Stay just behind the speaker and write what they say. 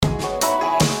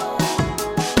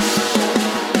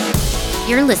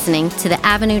You're listening to the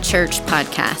Avenue Church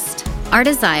podcast. Our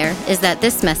desire is that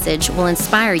this message will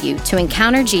inspire you to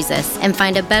encounter Jesus and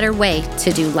find a better way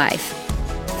to do life.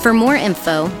 For more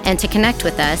info and to connect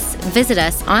with us, visit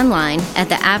us online at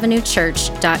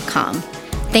theavenuechurch.com.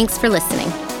 Thanks for listening.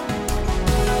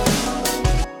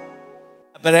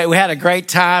 But we had a great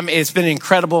time. It's been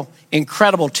incredible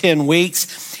 10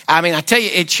 weeks. I mean, I tell you,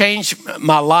 it changed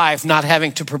my life not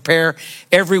having to prepare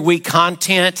every week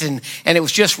content. And it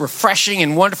was just refreshing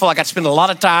and wonderful. I got to spend a lot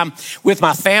of time with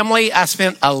my family. I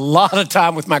spent a lot of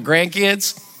time with my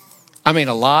grandkids. I mean,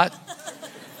 a lot.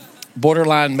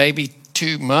 Borderline maybe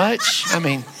too much. I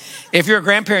mean, if you're a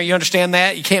grandparent, you understand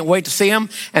that. You can't wait to see them.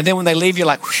 And then when they leave, you're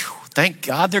like, whew, thank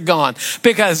God they're gone.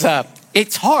 Because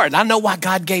it's hard. I know why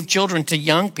God gave children to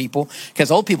young people,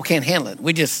 because old people can't handle it.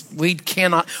 We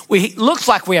cannot. It looks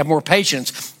like we have more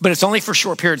patience, but it's only for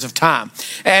short periods of time.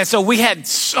 And so we had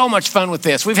so much fun with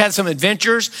this. We've had some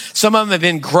adventures. Some of them have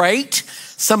been great.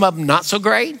 Some of them not so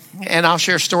great. And I'll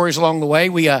share stories along the way.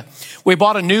 We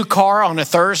bought a new car on a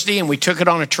Thursday and we took it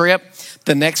on a trip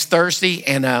the next Thursday.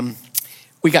 And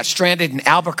we got stranded in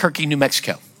Albuquerque, New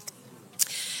Mexico.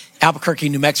 Albuquerque,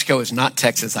 New Mexico is not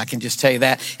Texas. I can just tell you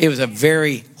that. It was a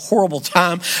very horrible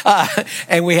time.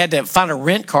 And we had to find a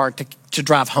rent car to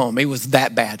drive home. It was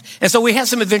that bad. And so we had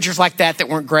some adventures like that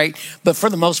weren't great. But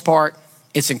for the most part,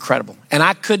 it's incredible. And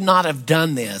I could not have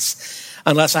done this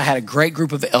unless I had a great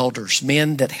group of elders,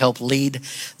 men that help lead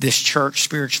this church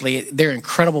spiritually. They're an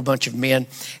incredible bunch of men.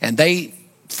 And they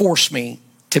force me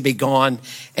to be gone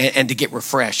and to get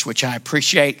refreshed, which I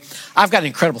appreciate. I've got an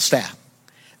incredible staff.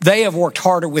 They have worked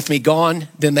harder with me gone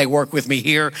than they work with me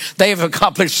here. They have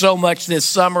accomplished so much this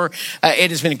summer. It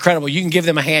has been incredible. You can give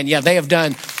them a hand. Yeah, they have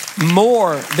done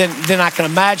more than I can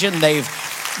imagine. They've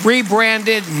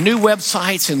rebranded, new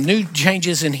websites and new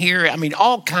changes in here. I mean,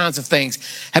 all kinds of things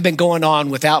have been going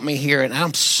on without me here. And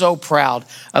I'm so proud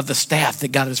of the staff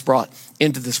that God has brought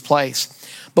into this place.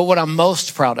 But what I'm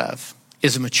most proud of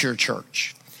is a mature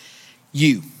church.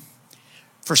 You.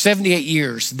 For 78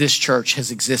 years, this church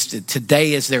has existed.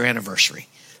 Today is their anniversary.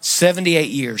 78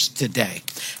 years today.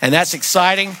 And that's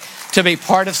exciting to be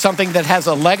part of something that has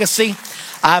a legacy.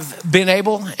 I've been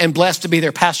able and blessed to be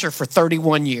their pastor for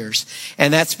 31 years.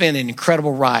 And that's been an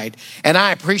incredible ride. And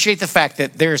I appreciate the fact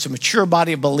that there's a mature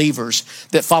body of believers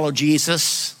that follow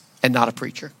Jesus and not a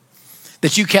preacher.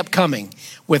 That you kept coming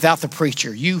without the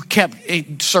preacher. You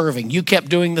kept serving. You kept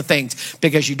doing the things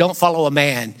because you don't follow a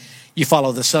man. You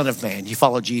follow the Son of Man. You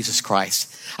follow Jesus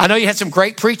Christ. I know you had some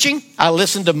great preaching. I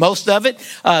listened to most of it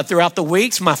throughout the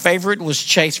weeks. My favorite was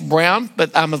Chase Brown,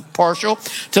 but I'm partial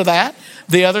to that.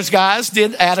 The other guys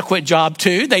did an adequate job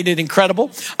too. They did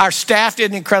incredible. Our staff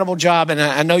did an incredible job, and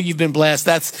I know you've been blessed.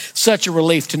 That's such a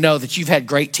relief to know that you've had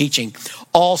great teaching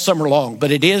all summer long,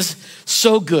 but it is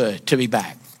so good to be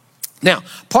back. Now,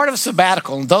 part of a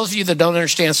sabbatical, and those of you that don't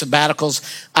understand sabbaticals,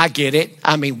 I get it.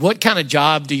 I mean, what kind of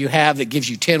job do you have that gives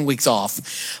you 10 weeks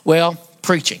off? Well,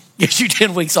 preaching gives you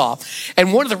 10 weeks off.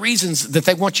 And one of the reasons that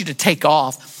they want you to take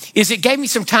off is it gave me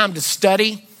some time to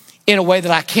study in a way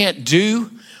that I can't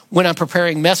do when I'm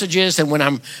preparing messages and when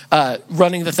I'm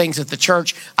running the things at the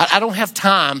church. I don't have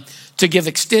time to give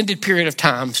extended period of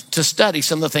time to study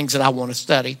some of the things that I want to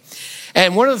study.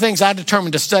 And one of the things I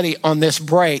determined to study on this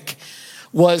break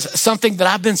was something that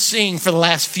I've been seeing for the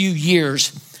last few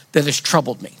years that has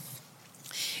troubled me.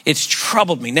 It's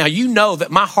troubled me. Now, you know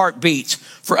that my heart beats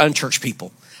for unchurched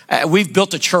people. We've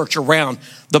built a church around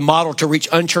the model to reach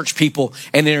unchurched people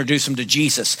and introduce them to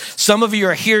Jesus. Some of you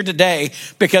are here today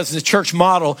because the church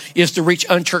model is to reach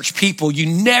unchurched people. You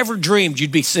never dreamed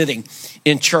you'd be sitting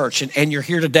in church, and you're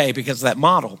here today because of that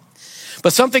model.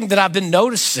 But something that I've been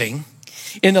noticing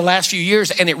in the last few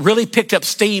years, and it really picked up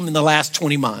steam in the last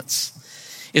 20 months,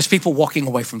 is people walking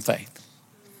away from faith.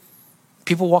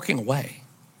 People walking away.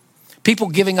 People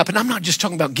giving up. And I'm not just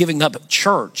talking about giving up at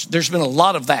church. There's been a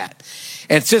lot of that.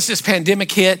 And since this pandemic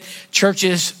hit,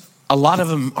 churches, a lot of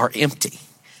them are empty.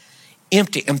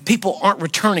 Empty. And people aren't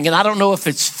returning. And I don't know if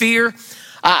it's fear.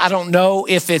 I don't know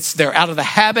if it's they're out of the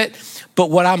habit.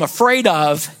 But what I'm afraid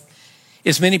of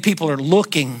is many people are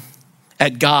looking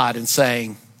at God and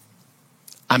saying,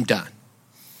 I'm done.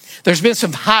 There's been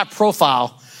some high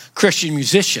profile Christian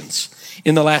musicians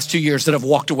in the last 2 years that have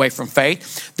walked away from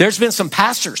faith. There's been some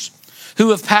pastors who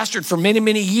have pastored for many,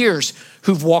 many years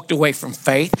who've walked away from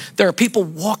faith. There are people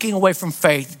walking away from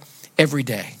faith every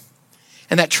day.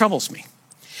 And that troubles me.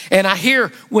 And I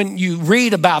hear when you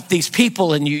read about these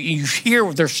people and you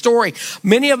hear their story,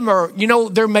 many of them are,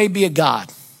 there may be a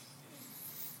God.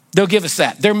 They'll give us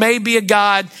that. There may be a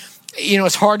God.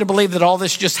 It's hard to believe that all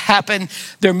this just happened.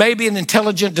 There may be an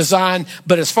intelligent design,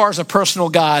 but as far as a personal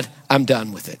God, I'm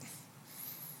done with it.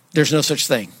 There's no such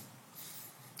thing.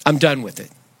 I'm done with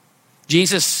it.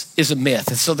 Jesus is a myth.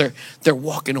 And so they're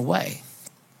walking away.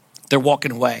 They're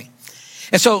walking away.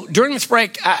 And so during this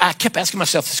break, I kept asking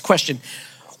myself this question: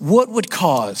 what would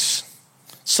cause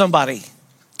somebody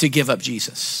to give up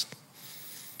Jesus?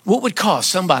 What would cause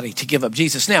somebody to give up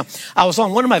Jesus? Now, I was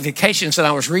on one of my vacations and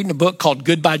I was reading a book called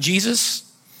Goodbye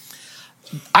Jesus.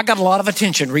 I got a lot of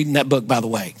attention reading that book, by the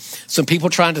way. Some people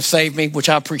trying to save me, which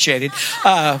I appreciated.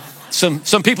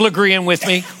 Some people agreeing with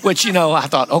me, which, I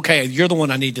thought, okay, you're the one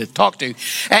I need to talk to.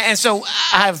 And so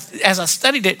as I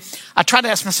studied it, I tried to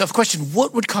ask myself a question: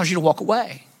 what would cause you to walk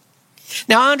away?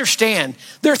 Now, I understand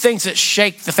there are things that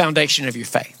shake the foundation of your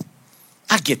faith.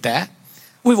 I get that.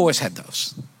 We've always had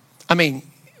those.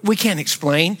 We can't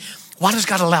explain. Why does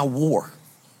God allow war?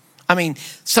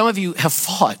 Some of you have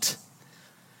fought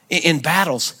in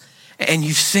battles and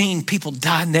you've seen people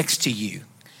die next to you.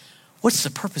 What's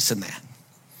the purpose in that?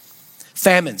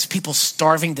 Famines, people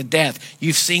starving to death.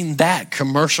 You've seen that,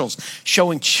 commercials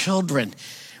showing children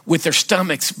with their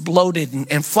stomachs bloated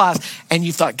and flies. And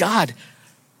you thought, God,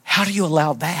 how do you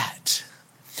allow that?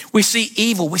 We see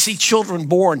evil. We see children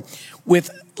born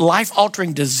with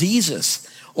life-altering diseases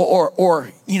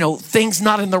or things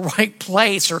not in the right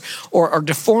place or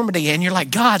deformity. And you're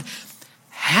like, God,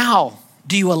 how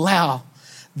do you allow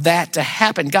that to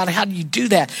happen? God, how do you do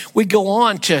that? We go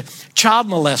on to child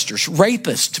molesters,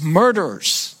 rapists,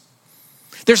 murderers.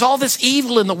 There's all this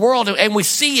evil in the world and we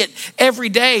see it every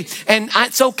day. And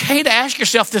it's okay to ask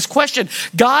yourself this question: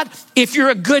 God, if you're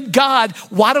a good God,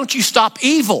 why don't you stop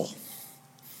evil?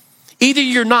 Either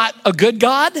you're not a good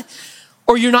God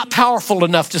or you're not powerful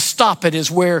enough to stop it,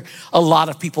 is where a lot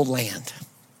of people land.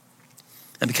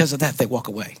 And because of that, they walk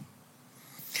away.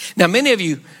 Now, many of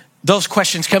you, those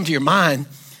questions come to your mind,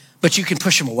 but you can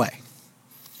push them away.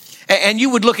 And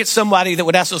you would look at somebody that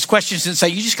would ask those questions and say,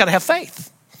 you just got to have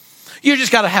faith. You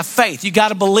just got to have faith. You got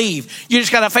to believe. You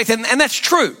just got to have faith. And that's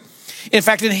true. In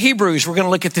fact, in Hebrews, we're going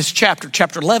to look at this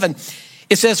chapter 11.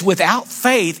 It says, without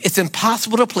faith, it's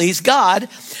impossible to please God,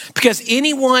 because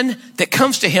anyone that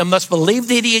comes to him must believe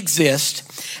that he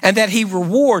exists and that he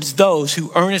rewards those who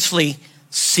earnestly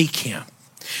seek him.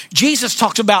 Jesus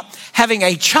talks about having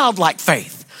a childlike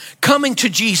faith, coming to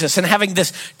Jesus and having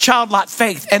this childlike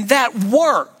faith, and that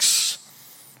works,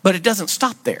 but it doesn't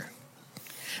stop there.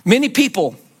 Many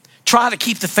people try to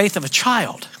keep the faith of a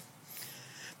child,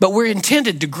 but we're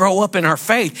intended to grow up in our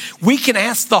faith. We can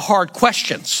ask the hard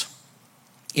questions.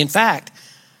 In fact,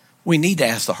 we need to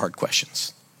ask the hard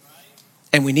questions,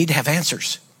 and we need to have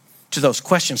answers to those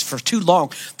questions. For too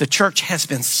long, the church has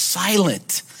been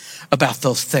silent about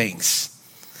those things.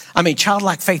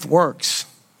 Childlike faith works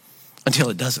until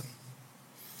it doesn't.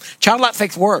 Childlike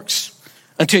faith works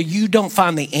until you don't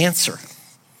find the answer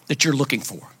that you're looking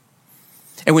for.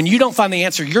 And when you don't find the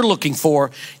answer you're looking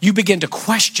for, you begin to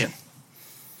question,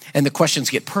 and the questions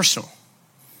get personal.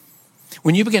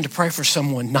 When you begin to pray for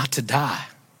someone not to die,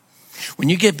 when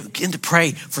you begin to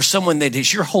pray for someone that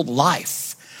is your whole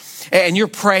life, and you're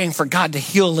praying for God to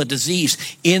heal a disease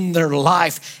in their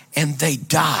life and they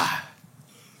die,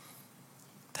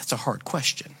 that's a hard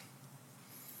question.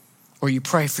 Or you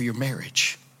pray for your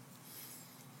marriage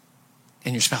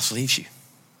and your spouse leaves you.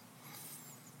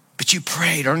 But you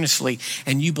prayed earnestly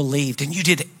and you believed and you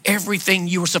did everything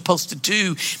you were supposed to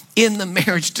do in the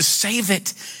marriage to save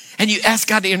it. And you asked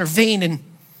God to intervene and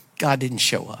God didn't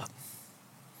show up.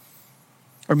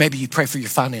 Or maybe you pray for your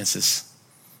finances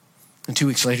and 2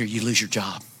 weeks later you lose your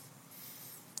job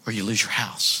or you lose your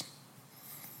house.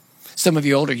 Some of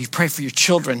you older, you pray for your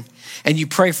children and you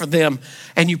pray for them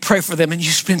and you pray for them and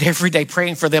you spend every day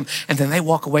praying for them, and then they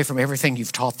walk away from everything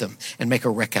you've taught them and make a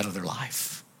wreck out of their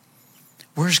life.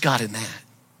 Where's God in that?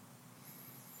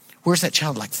 Where's that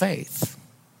childlike faith?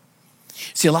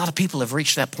 See, a lot of people have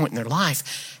reached that point in their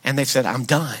life and they've said, I'm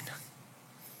done.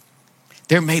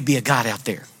 There may be a God out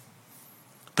there,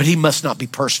 but he must not be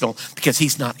personal because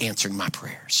he's not answering my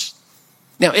prayers.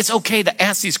 Now, it's okay to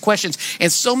ask these questions.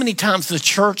 And so many times the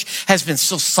church has been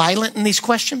so silent in these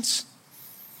questions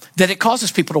that it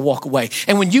causes people to walk away.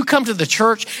 And when you come to the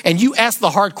church and you ask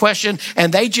the hard question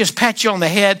and they just pat you on the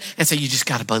head and say, you just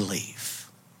got to believe.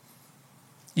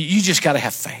 You just got to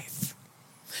have faith.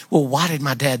 Well, why did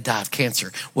my dad die of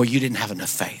cancer? Well, you didn't have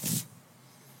enough faith.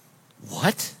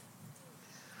 What?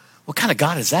 What kind of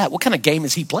God is that? What kind of game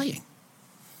is he playing?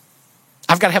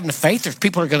 I've got to have enough faith if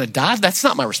people are going to die. That's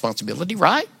not my responsibility,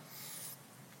 right?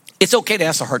 It's okay to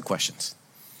ask the hard questions.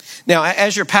 Now,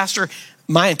 as your pastor,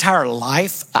 my entire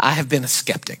life, I have been a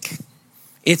skeptic.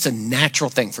 It's a natural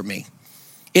thing for me.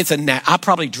 I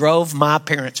probably drove my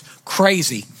parents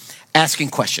crazy asking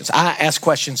questions. I ask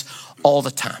questions all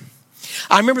the time.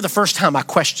 I remember the first time I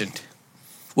questioned,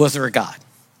 was there a God?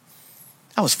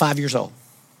 I was 5 years old.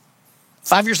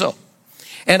 5 years old.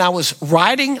 And I was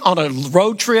riding on a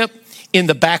road trip in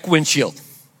the back windshield.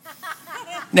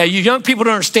 Now, you young people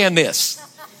don't understand this.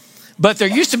 But there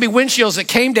used to be windshields that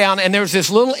came down, and there was this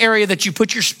little area that you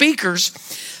put your speakers,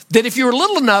 that if you were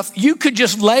little enough, you could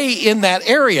just lay in that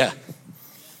area.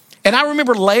 And I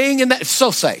remember laying in that,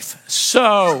 so safe,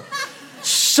 so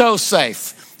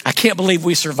safe. I can't believe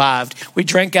we survived. We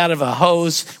drank out of a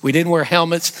hose. We didn't wear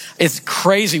helmets. It's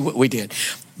crazy what we did,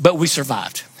 but we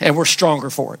survived, and we're stronger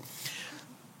for it.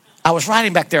 I was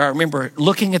riding back there. I remember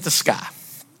looking at the sky,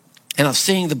 and I was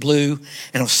seeing the blue,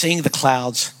 and I was seeing the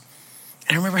clouds.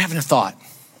 And I remember having a thought,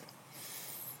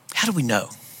 how do we know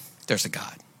there's a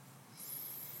God?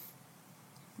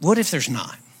 What if there's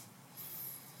not?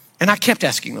 And I kept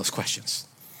asking those questions.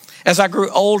 As I grew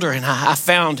older and I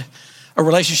found a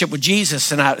relationship with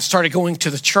Jesus and I started going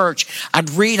to the church, I'd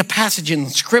read a passage in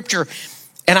scripture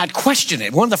and I'd question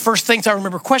it. One of the first things I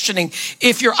remember questioning,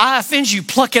 if your eye offends you,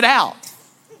 pluck it out.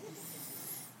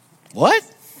 What?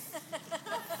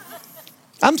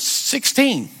 I'm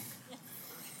 16.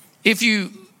 If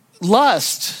you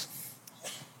lust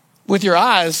with your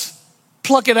eyes,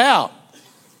 pluck it out.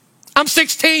 I'm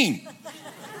 16.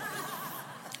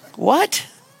 What?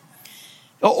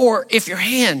 Or if your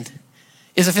hand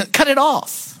is offended, cut it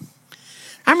off.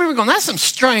 I remember going, that's some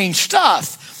strange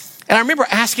stuff. And I remember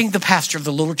asking the pastor of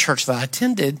the little church that I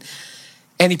attended,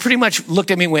 and he pretty much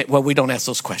looked at me and went, well, we don't ask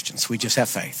those questions. We just have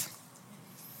faith.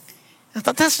 I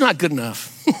thought, that's not good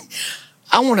enough.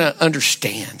 I want to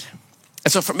understand.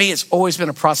 And so for me, it's always been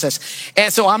a process.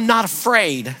 And so I'm not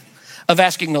afraid of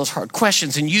asking those hard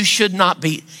questions, and you should not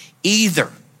be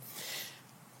either.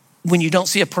 When you don't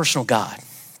see a personal God,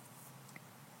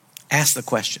 ask the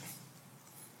question.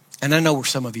 And I know where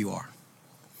some of you are.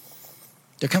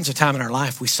 There comes a time in our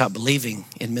life we stop believing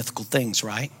in mythical things,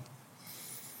 right?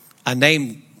 I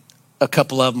named a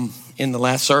couple of them in the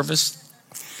last service,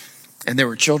 and there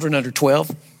were children under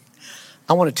 12.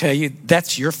 I want to tell you,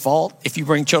 that's your fault if you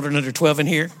bring children under 12 in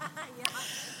here.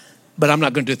 But I'm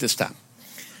not going to do it this time.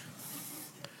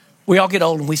 We all get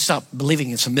old and we stop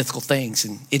believing in some mythical things.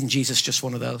 And isn't Jesus just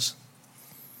one of those?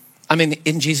 I mean,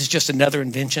 isn't Jesus just another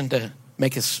invention to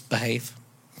make us behave?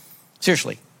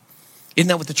 Seriously. Isn't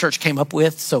that what the church came up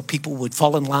with? So people would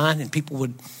fall in line and people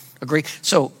would agree.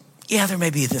 So, yeah, there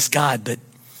may be this God, but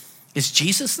is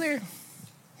Jesus there?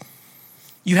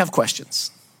 You have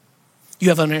questions. You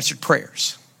have unanswered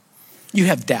prayers. You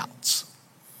have doubts.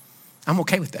 I'm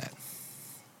okay with that.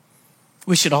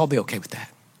 We should all be okay with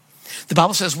that. The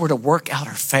Bible says we're to work out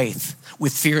our faith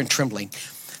with fear and trembling.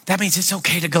 That means it's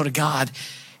okay to go to God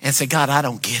and say, God, I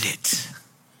don't get it.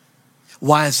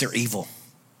 Why is there evil?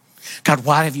 God,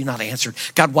 why have you not answered?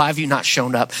 God, why have you not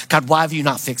shown up? God, why have you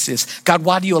not fixed this? God,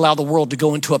 why do you allow the world to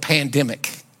go into a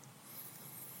pandemic?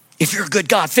 If you're a good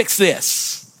God, fix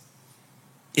this.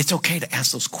 It's okay to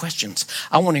ask those questions.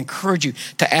 I want to encourage you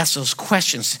to ask those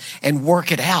questions and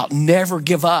work it out. Never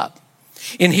give up.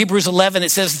 In Hebrews 11,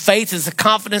 it says faith is the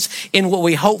confidence in what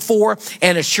we hope for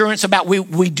and assurance about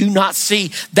we do not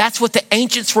see. That's what the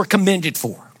ancients were commended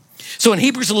for. So in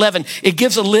Hebrews 11, it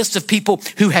gives a list of people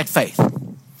who had faith,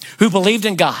 who believed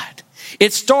in God.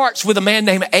 It starts with a man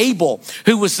named Abel,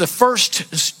 who was the first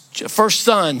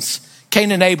sons,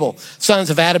 Cain and Abel, sons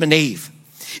of Adam and Eve.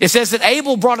 It says that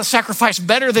Abel brought a sacrifice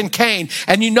better than Cain.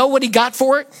 And you know what he got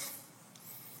for it?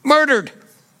 Murdered.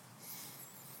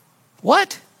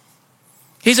 What?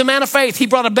 He's a man of faith. He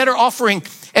brought a better offering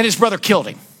and his brother killed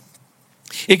him.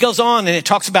 It goes on and it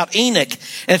talks about Enoch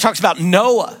and it talks about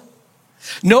Noah.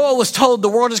 Noah was told the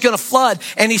world is going to flood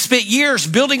and he spent years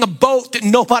building a boat that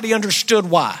nobody understood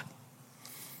why.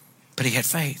 But he had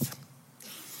faith.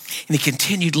 And he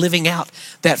continued living out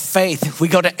that faith. We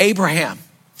go to Abraham.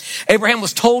 Abraham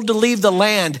was told to leave the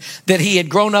land that he had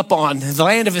grown up on, the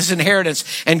land of his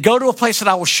inheritance, and go to a place that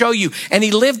I will show you. And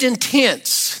he lived in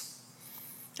tents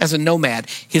as a nomad.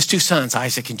 His two sons,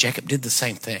 Isaac and Jacob, did the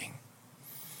same thing.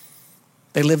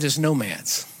 They lived as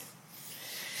nomads.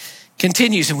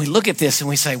 Continues, and we look at this and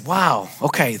we say, wow,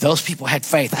 okay, those people had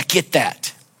faith. I get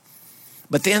that.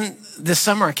 But then this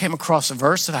summer I came across a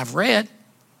verse that I've read,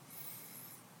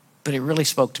 but it really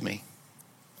spoke to me.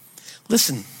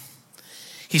 Listen,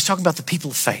 he's talking about the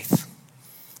people of faith,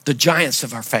 the giants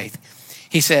of our faith.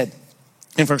 He said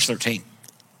in verse 13,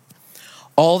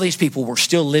 all these people were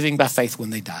still living by faith when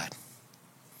they died.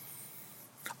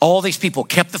 All these people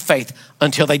kept the faith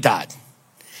until they died.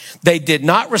 They did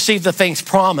not receive the things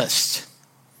promised,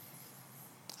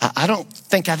 I don't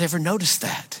think I'd ever noticed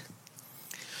that.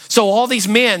 So all these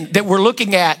men that we're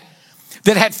looking at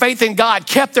that had faith in God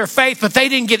kept their faith, but they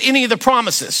didn't get any of the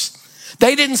promises.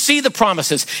 They didn't see the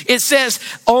promises. It says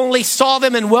only saw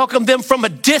them and welcomed them from a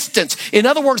distance. In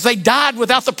other words, they died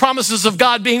without the promises of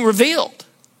God being revealed.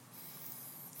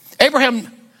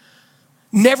 Abraham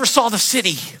never saw the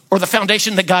city or the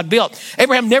foundation that God built.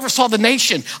 Abraham never saw the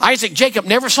nation. Isaac, Jacob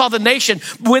never saw the nation.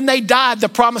 When they died, the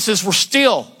promises were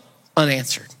still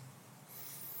unanswered.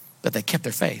 But they kept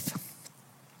their faith.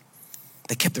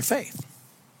 They kept their faith.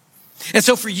 And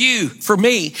so for you, for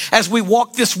me, as we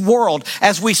walk this world,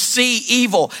 as we see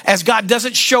evil, as God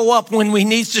doesn't show up when he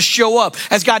needs to show up,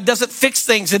 as God doesn't fix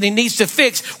things that he needs to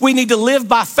fix, we need to live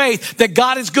by faith that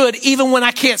God is good even when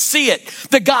I can't see it,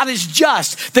 that God is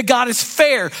just, that God is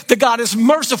fair, that God is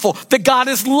merciful, that God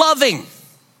is loving.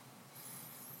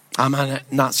 I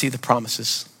might not see the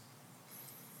promises.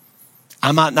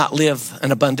 I might not live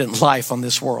an abundant life on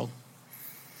this world.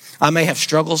 I may have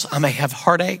struggles. I may have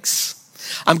heartaches.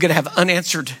 I'm going to have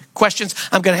unanswered questions.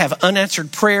 I'm going to have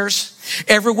unanswered prayers.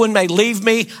 Everyone may leave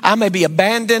me. I may be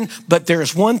abandoned, but there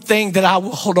is one thing that I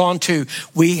will hold on to.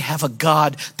 We have a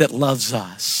God that loves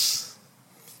us.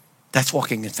 That's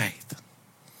walking in faith.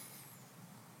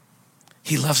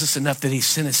 He loves us enough that he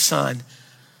sent his son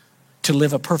to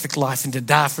live a perfect life and to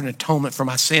die for an atonement for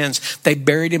my sins. They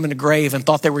buried him in a grave and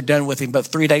thought they were done with him, but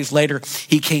 3 days later,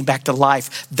 he came back to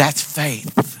life. That's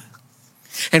faith.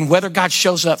 And whether God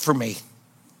shows up for me,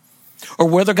 or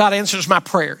whether God answers my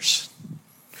prayers,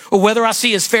 or whether I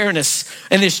see his fairness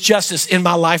and his justice in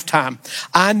my lifetime,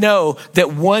 I know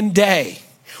that one day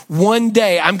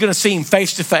I'm going to see him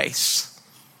face to face.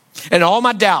 And all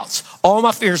my doubts, all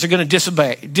my fears are going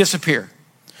to disappear.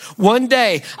 One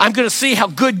day I'm going to see how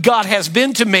good God has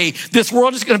been to me. This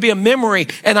world is going to be a memory,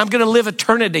 and I'm going to live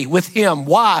eternity with him.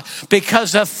 Why?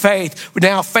 Because of faith.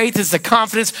 Now faith is the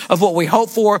confidence of what we hope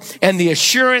for and the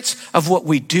assurance of what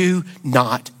we do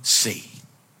not see.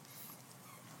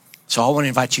 So I want to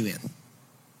invite you in.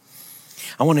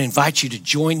 I want to invite you to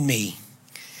join me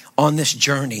on this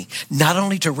journey, not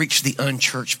only to reach the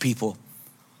unchurched people,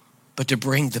 but to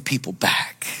bring the people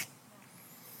back.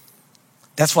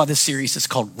 That's why this series is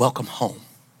called Welcome Home.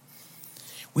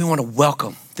 We want to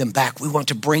welcome them back. We want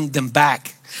to bring them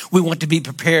back. We want to be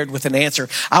prepared with an answer.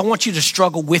 I want you to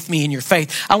struggle with me in your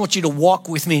faith. I want you to walk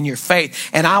with me in your faith.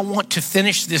 And I want to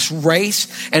finish this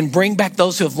race and bring back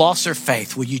those who have lost their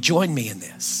faith. Will you join me in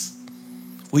this?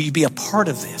 Will you be a part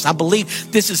of this? I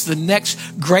believe this is the next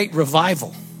great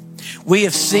revival. We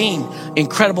have seen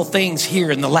incredible things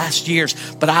here in the last years,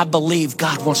 but I believe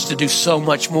God wants to do so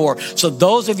much more. So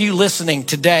those of you listening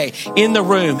today, in the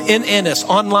room, in Ennis,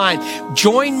 online,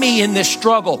 join me in this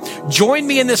struggle. Join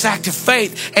me in this act of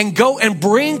faith and go and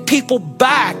bring people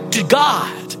back to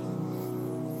God.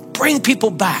 Bring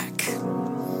people back.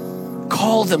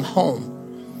 Call them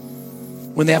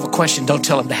home. When they have a question, don't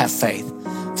tell them to have faith.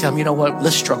 Tell them, you know what?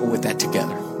 Let's struggle with that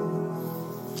together.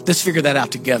 Let's figure that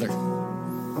out together.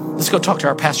 Let's go talk to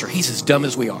our pastor. He's as dumb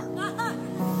as we are.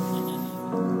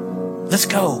 Let's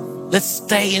go. Let's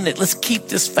stay in it. Let's keep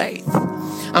this faith.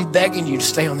 I'm begging you to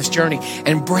stay on this journey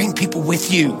and bring people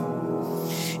with you.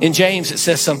 In James, it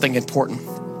says something important.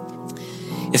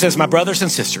 It says, my brothers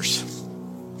and sisters,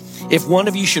 if one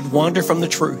of you should wander from the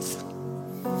truth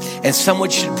and someone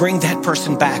should bring that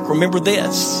person back, remember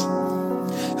this.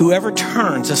 Whoever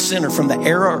turns a sinner from the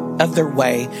error of their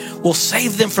way will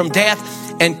save them from death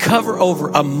and cover over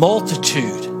a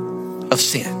multitude of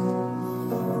sin.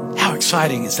 How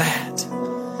exciting is that?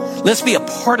 Let's be a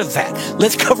part of that.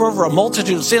 Let's cover over a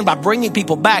multitude of sin by bringing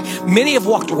people back. Many have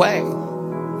walked away.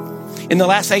 In the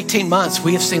last 18 months,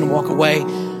 we have seen them walk away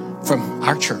from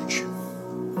our church,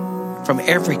 from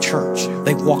every church.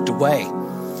 They've walked away.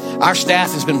 Our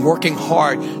staff has been working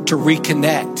hard to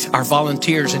reconnect our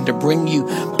volunteers and to bring you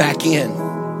back in.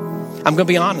 I'm going to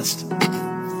be honest.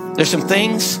 There's some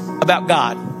things about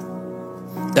God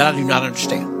that I do not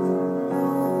understand.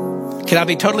 Can I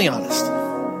be totally honest?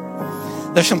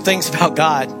 There's some things about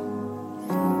God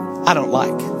I don't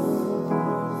like.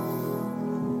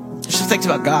 There's some things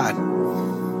about God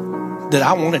that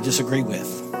I want to disagree with.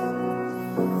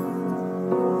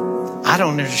 I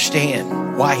don't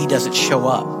understand why he doesn't show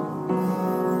up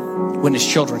when his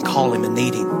children call him and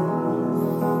need him.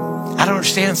 I don't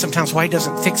understand sometimes why he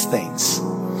doesn't fix things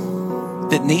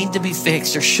that need to be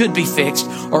fixed or should be fixed,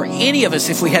 or any of us,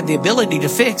 if we had the ability to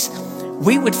fix,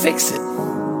 we would fix it.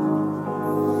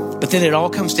 But then it all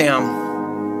comes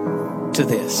down to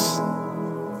this.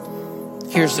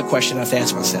 Here's the question I have to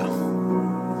ask myself.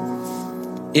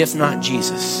 If not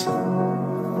Jesus,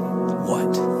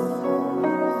 what?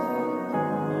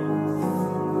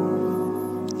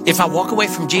 If I walk away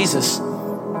from Jesus,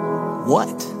 what?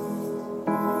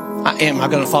 Am I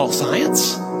going to follow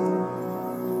science?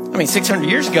 I mean, 600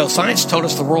 years ago, science told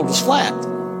us the world was flat.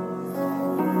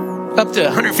 Up to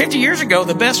 150 years ago,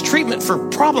 the best treatment for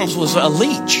problems was a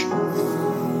leech.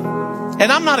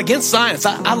 And I'm not against science.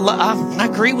 I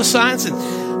agree with science.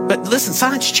 But listen,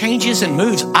 science changes and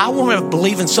moves. I want to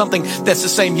believe in something that's the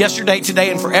same yesterday, today,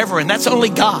 and forever. And that's only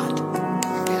God.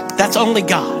 That's only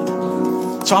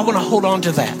God. So I want to hold on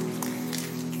to that.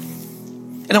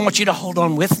 And I want you to hold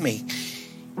on with me,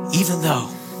 even though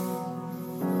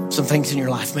some things in your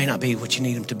life may not be what you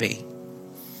need them to be.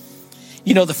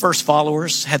 You know, the first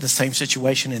followers had the same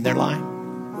situation in their life.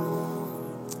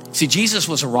 See, Jesus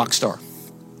was a rock star.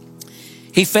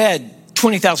 He fed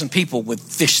 20,000 people with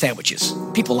fish sandwiches.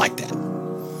 People like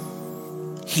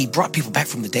that. He brought people back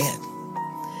from the dead.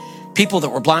 People that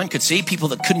were blind could see. People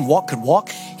that couldn't walk could walk.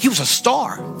 He was a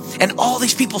star. And all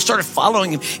these people started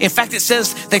following him. In fact, it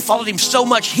says they followed him so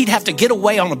much he'd have to get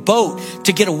away on a boat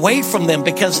to get away from them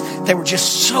because they were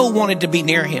just so wanted to be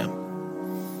near him.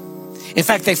 In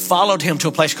fact, they followed him to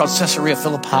a place called Caesarea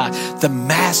Philippi, the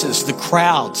masses, the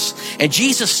crowds. And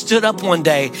Jesus stood up one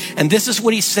day, and this is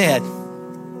what he said.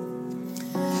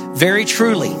 Very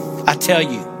truly, I tell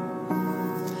you,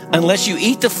 unless you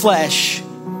eat the flesh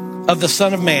of the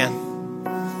Son of Man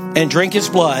and drink his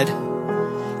blood,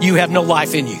 you have no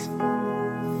life in you.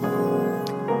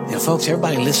 Now, folks,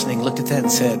 everybody listening looked at that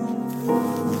and said,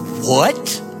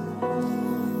 what?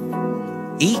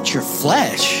 Eat your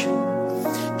flesh,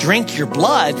 drink your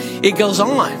blood. It goes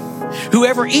on.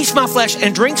 Whoever eats my flesh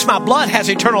and drinks my blood has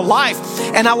eternal life,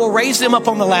 and I will raise them up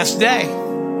on the last day.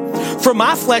 For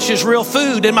my flesh is real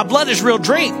food and my blood is real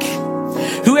drink.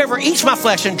 Whoever eats my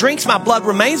flesh and drinks my blood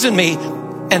remains in me,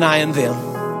 and I in them.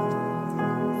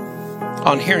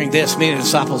 On hearing this, many of the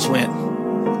disciples went,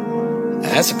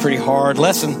 that's a pretty hard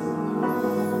lesson.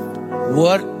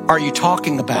 What are you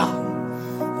talking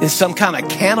about? Is some kind of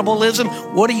cannibalism?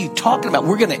 What are you talking about?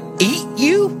 We're going to eat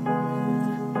you?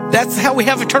 That's how we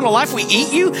have eternal life? We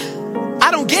eat you? I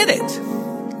don't get it.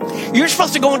 You're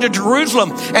supposed to go into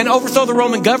Jerusalem and overthrow the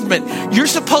Roman government. You're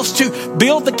supposed to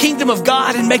build the kingdom of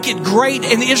God and make it great,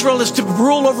 and Israel is to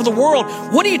rule over the world.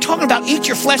 What are you talking about? Eat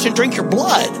your flesh and drink your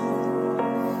blood.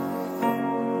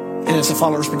 And as the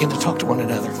followers began to talk to one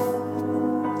another,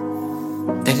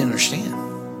 they didn't understand.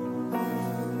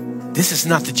 This is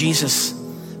not the Jesus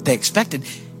they expected.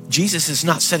 Jesus is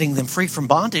not setting them free from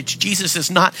bondage. Jesus is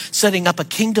not setting up a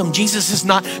kingdom. Jesus is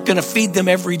not going to feed them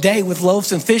every day with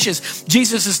loaves and fishes.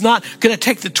 Jesus is not going to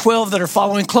take the 12 that are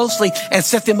following closely and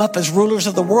set them up as rulers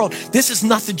of the world. This is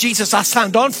not the Jesus I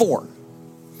signed on for.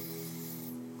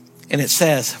 And it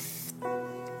says,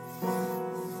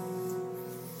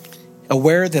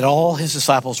 aware that all his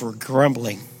disciples were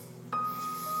grumbling,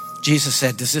 Jesus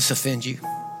said, does this offend you?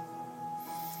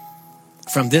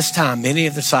 From this time, many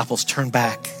of the disciples turned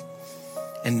back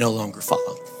and no longer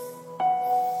followed.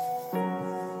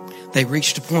 They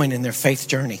reached a point in their faith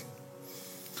journey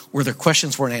where their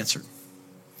questions weren't answered.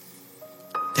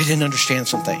 They didn't understand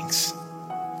some things.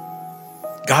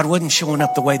 God wasn't showing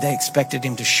up the way they expected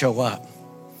him to show up,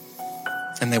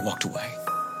 and they walked away.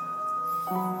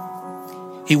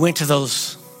 He went to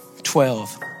those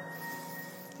 12.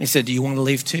 He said, do you want to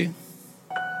leave too?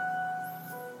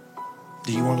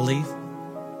 Do you want to leave?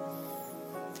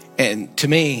 And to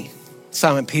me,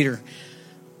 Simon Peter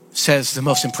says the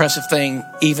most impressive thing,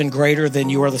 even greater than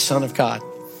you are the Son of God.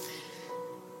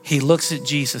 He looks at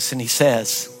Jesus and he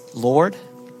says, Lord,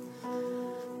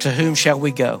 to whom shall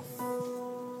we go?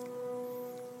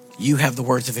 You have the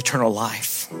words of eternal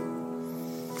life.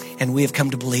 And we have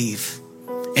come to believe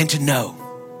and to know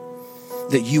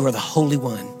that you are the Holy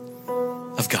One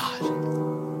of God.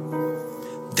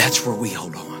 That's where we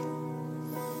hold on.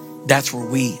 That's where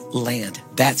we land.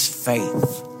 That's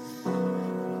faith.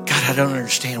 God, I don't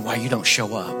understand why you don't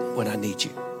show up when I need you.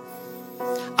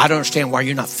 I don't understand why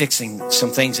you're not fixing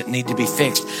some things that need to be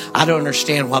fixed. I don't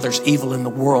understand why there's evil in the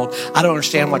world. I don't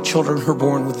understand why children are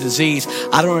born with disease.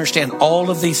 I don't understand all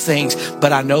of these things,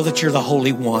 but I know that you're the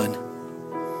Holy One.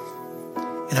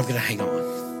 And I'm going to hang on.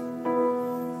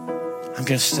 I'm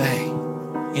going to stay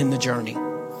in the journey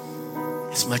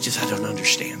as much as I don't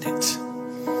understand it.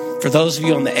 For those of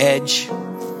you on the edge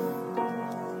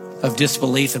of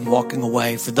disbelief and walking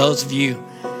away, for those of you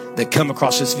that come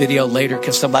across this video later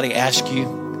because somebody asked you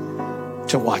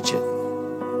to watch it,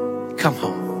 come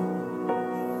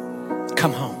home.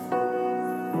 Come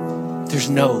home. There's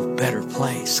no better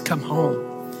place. Come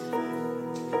home.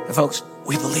 And folks,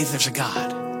 we believe there's a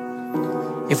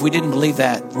God. If we didn't believe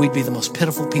that, we'd be the most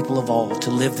pitiful people of all to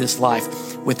live this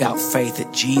life without faith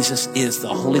that Jesus is the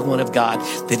Holy One of God,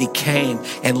 that he came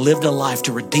and lived a life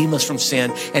to redeem us from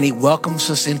sin, and he welcomes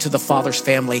us into the Father's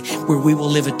family where we will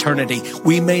live eternity.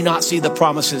 We may not see the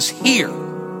promises here,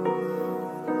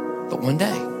 but one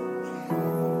day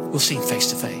we'll see him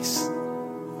face to face.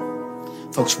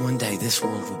 Folks, one day this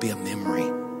world will be a memory,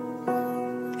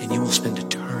 and you will spend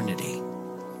eternity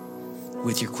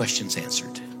with your questions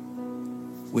answered,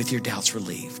 with your doubts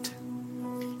relieved,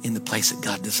 in the place that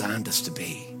God designed us to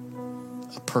be,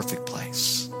 a perfect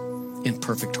place, in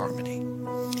perfect harmony.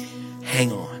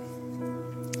 Hang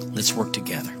on. Let's work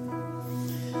together.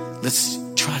 Let's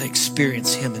try to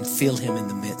experience him and feel him in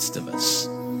the midst of us.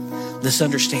 Let's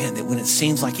understand that when it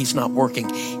seems like he's not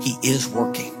working, he is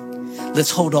working.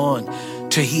 Let's hold on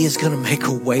to he is going to make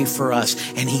a way for us,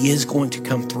 and he is going to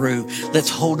come through. Let's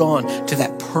hold on to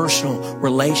that personal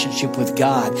relationship with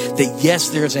God, that yes,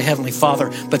 there is a Heavenly Father,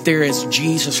 but there is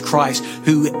Jesus Christ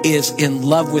who is in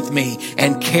love with me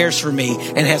and cares for me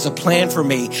and has a plan for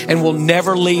me and will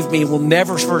never leave me, will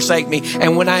never forsake me.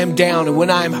 And when I am down and when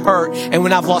I am hurt and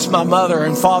when I've lost my mother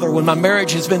and father, when my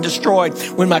marriage has been destroyed,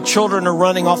 when my children are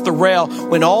running off the rail,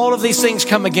 when all of these things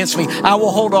come against me, I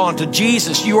will hold on to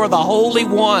Jesus. You are the Holy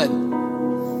One.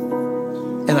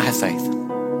 And I have faith.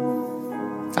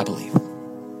 I believe.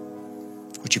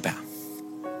 Would you bow?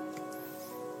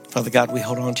 Father God, we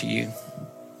hold on to you.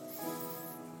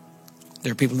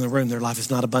 There are people in the room, their life is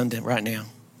not abundant right now.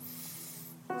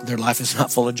 Their life is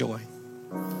not full of joy.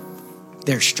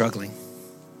 They're struggling.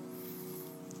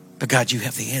 But God, you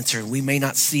have the answer. We may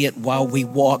not see it while we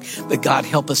walk, but God,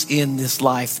 help us in this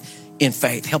life in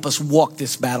faith. Help us walk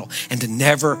this battle and to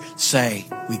never say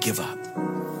we give up.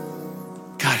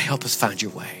 God, help us find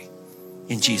your way.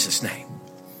 In Jesus' name,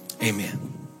 amen.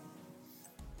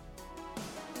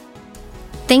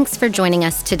 Thanks for joining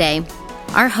us today.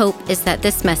 Our hope is that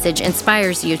this message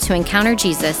inspires you to encounter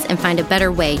Jesus and find a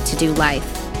better way to do life.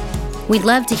 We'd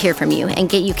love to hear from you and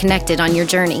get you connected on your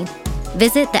journey.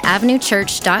 Visit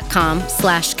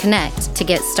theavenuechurch.com/connect to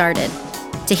get started.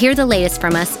 To hear the latest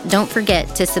from us, don't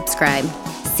forget to subscribe.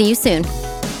 See you soon.